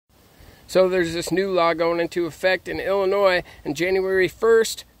So there's this new law going into effect in Illinois on January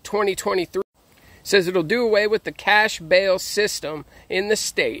 1st, 2023. Says it'll do away with the cash bail system in the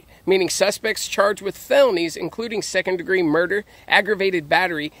state, meaning suspects charged with felonies, including second-degree murder, aggravated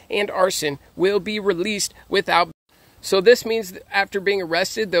battery, and arson, will be released without bail. So this means that after being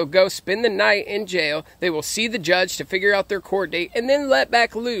arrested, they'll go spend the night in jail. They will see the judge to figure out their court date and then let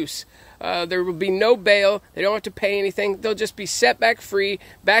back loose. There will be no bail. They don't have to pay anything. They'll just be set back free,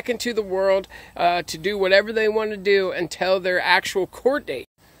 back into the world to do whatever they want to do until their actual court date.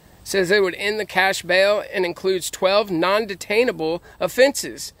 Says it would end the cash bail and includes 12 non-detainable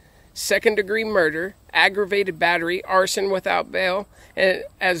offenses: second-degree murder, aggravated battery, arson without bail,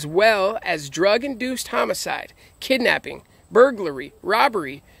 as well as drug-induced homicide, kidnapping, burglary,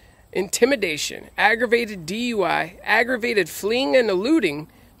 robbery, intimidation, aggravated DUI, aggravated fleeing and eluding,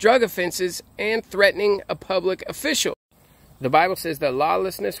 drug offenses, and threatening a public official. The Bible says that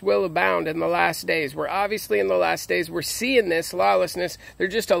lawlessness will abound in the last days. We're obviously in the last days. We're seeing this lawlessness. They're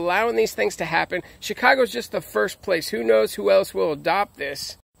just allowing these things to happen. Chicago's just the first place. Who knows who else will adopt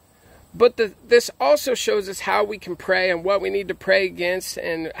this? But this also shows us how we can pray and what we need to pray against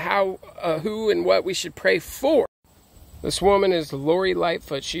and how, who and what we should pray for. This woman is Lori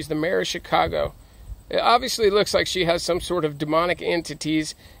Lightfoot. She's the mayor of Chicago. It obviously looks like she has some sort of demonic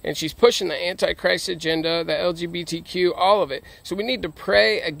entities, and she's pushing the Antichrist agenda, the LGBTQ, all of it. So we need to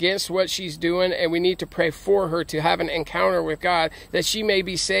pray against what she's doing, and we need to pray for her to have an encounter with God that she may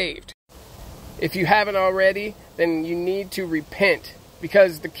be saved. If you haven't already, then you need to repent,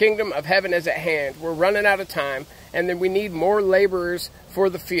 because the kingdom of heaven is at hand. We're running out of time, and then we need more laborers for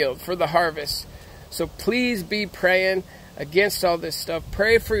the field, for the harvest. So please be praying against all this stuff.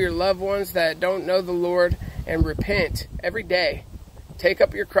 Pray for your loved ones that don't know the Lord, and repent every day. Take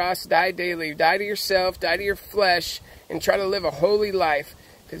up your cross, die daily, die to yourself, die to your flesh, and try to live a holy life,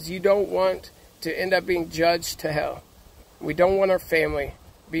 because you don't want to end up being judged to hell. We don't want our family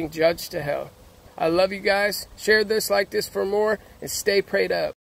being judged to hell. I love you guys. Share this, like this for more, and stay prayed up.